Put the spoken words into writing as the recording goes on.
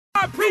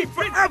R.P.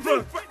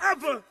 forever.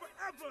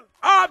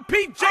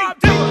 R.P. J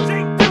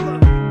Dilla.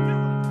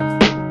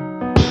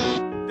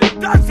 The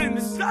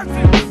dozens. I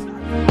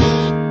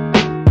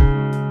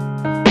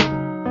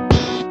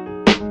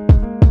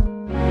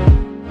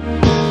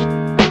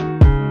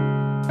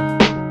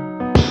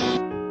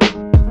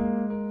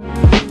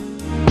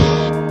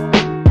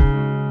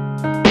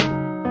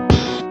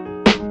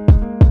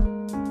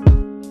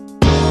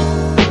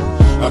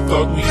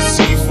thought we'd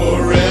see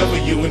forever,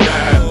 you and I.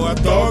 Oh, I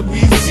thought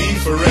we'd see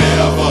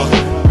forever.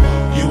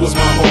 You was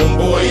my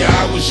homeboy,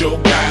 I was your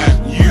guy.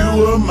 You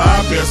were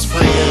my best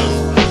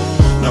friend.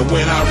 Now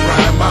when I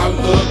rhyme, I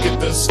look at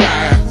the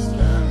sky.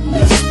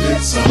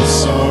 Misfits, I'm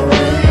sorry.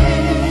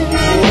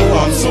 Oh,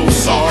 I'm so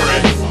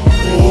sorry.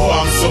 Oh,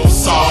 I'm so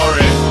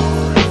sorry.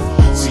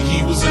 See,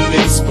 he was an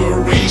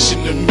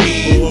inspiration to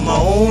me. You were my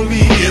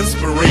only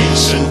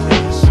inspiration.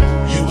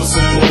 You were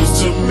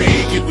supposed to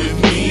make it with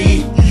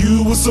me.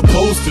 You were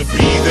supposed to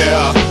be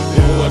there.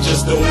 Oh, I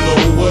just don't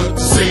know what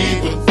to say,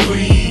 but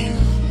please,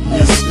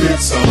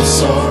 Misfits, I'm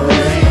sorry.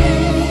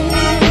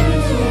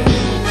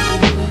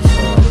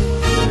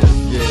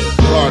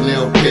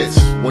 Darnell Pitts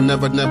will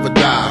never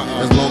die,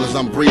 as long as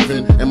I'm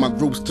breathing and my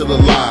group's still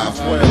alive.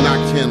 And I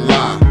can't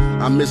lie,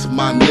 I miss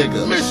my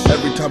nigga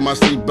every time I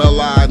see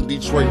Bella and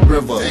Detroit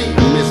River.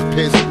 And Miss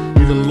Pitts,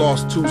 you done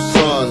lost 2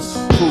 sons.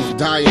 Proof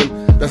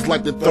dying, that's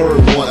like the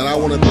 3rd one. And I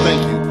wanna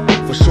thank you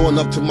for showing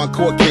up to my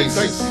court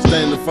cases,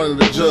 standing in front of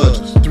the judge.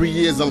 3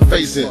 years I'm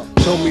facing,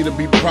 told me to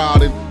be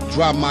proud and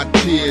dry my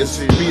tears,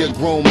 be a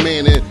grown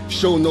man and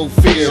show no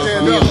fear.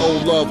 Me and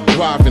old love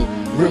driving,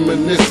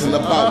 reminiscing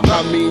about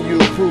how me and you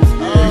improved.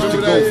 Used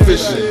to go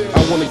fishing. I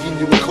wanna give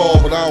you a call,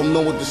 but I don't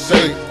know what to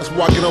say. That's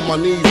why I get on my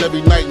knees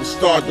every night and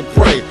start to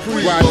pray.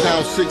 Ride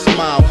down 6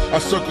 Mile, I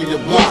circle your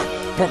block,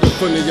 park in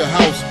front of your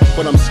house,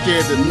 but I'm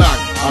scared to knock.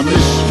 I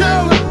miss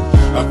you.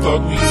 I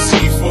thought we'd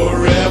see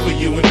forever,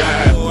 you and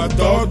I. Oh, I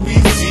thought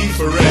we'd see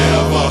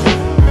forever.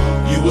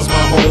 You was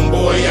my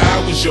homeboy, I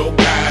was your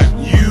guy.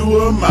 You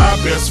were my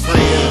best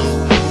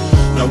friend.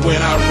 Now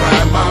when I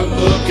rhyme, I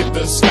look at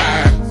the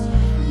sky.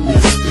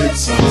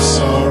 Misfits, I'm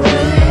sorry.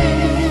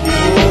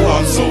 Oh,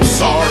 I'm so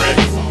sorry.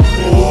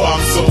 Oh,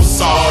 I'm so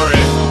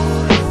sorry.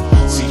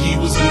 See, he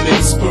was an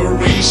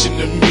inspiration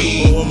to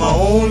me. You were my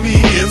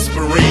only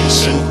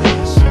inspiration.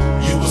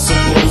 You were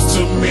supposed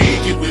to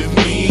make it with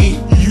me.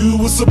 You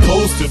were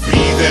supposed to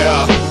be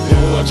there.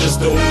 Oh, I just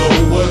don't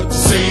know what to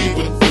say,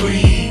 but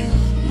please,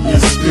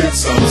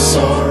 Misfits, I'm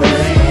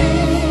sorry.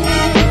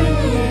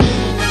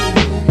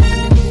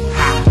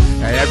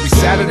 Every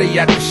Saturday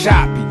at the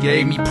shop, he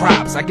gave me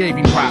props, I gave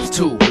him props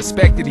too.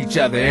 Respected each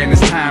other, and as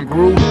time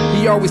grew,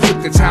 he always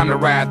took the time to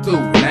ride through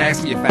and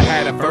asked me if I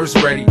had a verse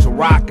ready to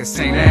rock at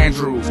St.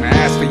 Andrews. Now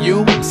as for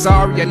you, I'm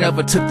sorry I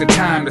never took the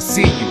time to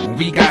see you. When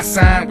we got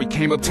signed, we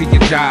came up to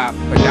your job,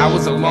 but that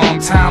was a long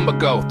time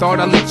ago. Thought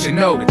I'd let you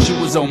know that you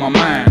was on my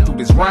mind. Through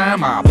this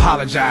rhyme, I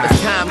apologize. As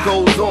time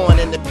goes on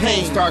and the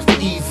pain starts to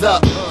ease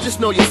up, just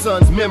know your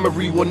son's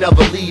memory will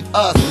never leave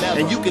us.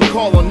 And you can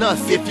call on us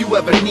if you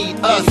ever need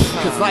us,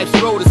 cause life's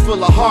road is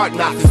full of hard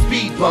knocks and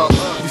speed bumps.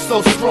 You're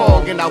so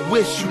strong and I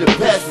wish you the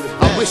best.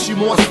 I wish you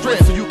more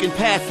strength so you can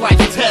pass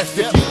life's test.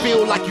 If you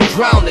feel like you're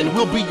drowning,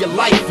 we'll be your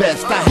life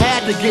vest. I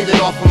had to get it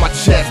off of my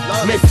chest.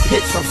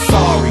 Misfits, I'm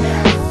sorry.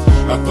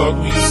 I thought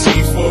we'd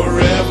see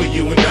forever,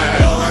 you and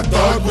I. I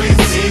thought we'd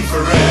see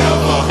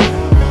forever.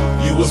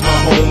 You was my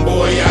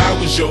homeboy, I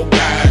was your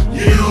guy.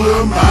 You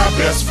were my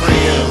best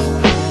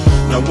friend.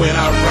 Now when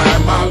I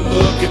rhyme, I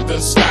look at the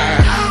sky.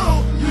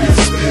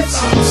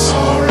 Misfits, I'm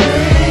sorry.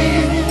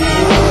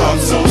 Oh, I'm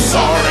so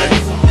sorry.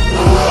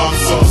 Oh, I'm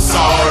so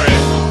sorry.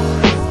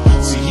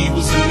 See, he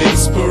was an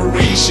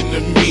inspiration to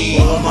me.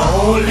 You were my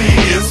only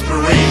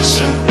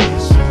inspiration.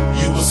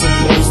 You were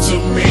supposed to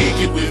make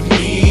it with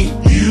me.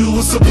 You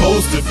were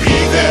supposed to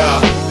be there.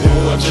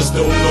 Oh, I just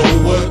don't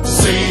know what to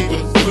say,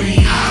 but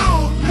please,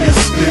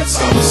 Misfits,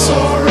 I'm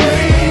sorry.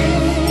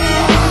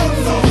 I'm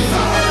so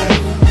sorry.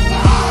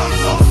 I'm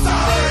so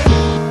sorry.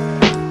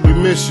 We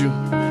miss you,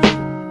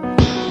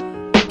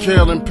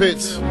 Carolyn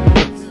Pitts.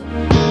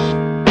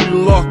 You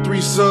lost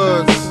 3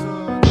 sons,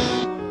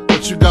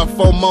 but you got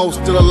 4 more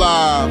still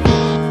alive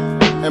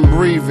and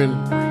breathing,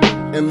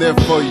 and there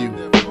for you.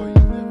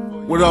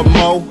 What up,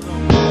 Mo?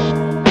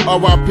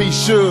 R.I.P.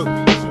 Suge,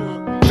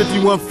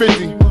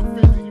 5150.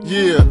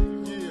 Yeah.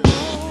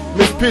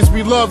 Miss Pitts,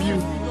 we love you.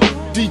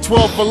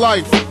 D12 for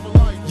life.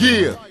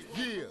 Yeah.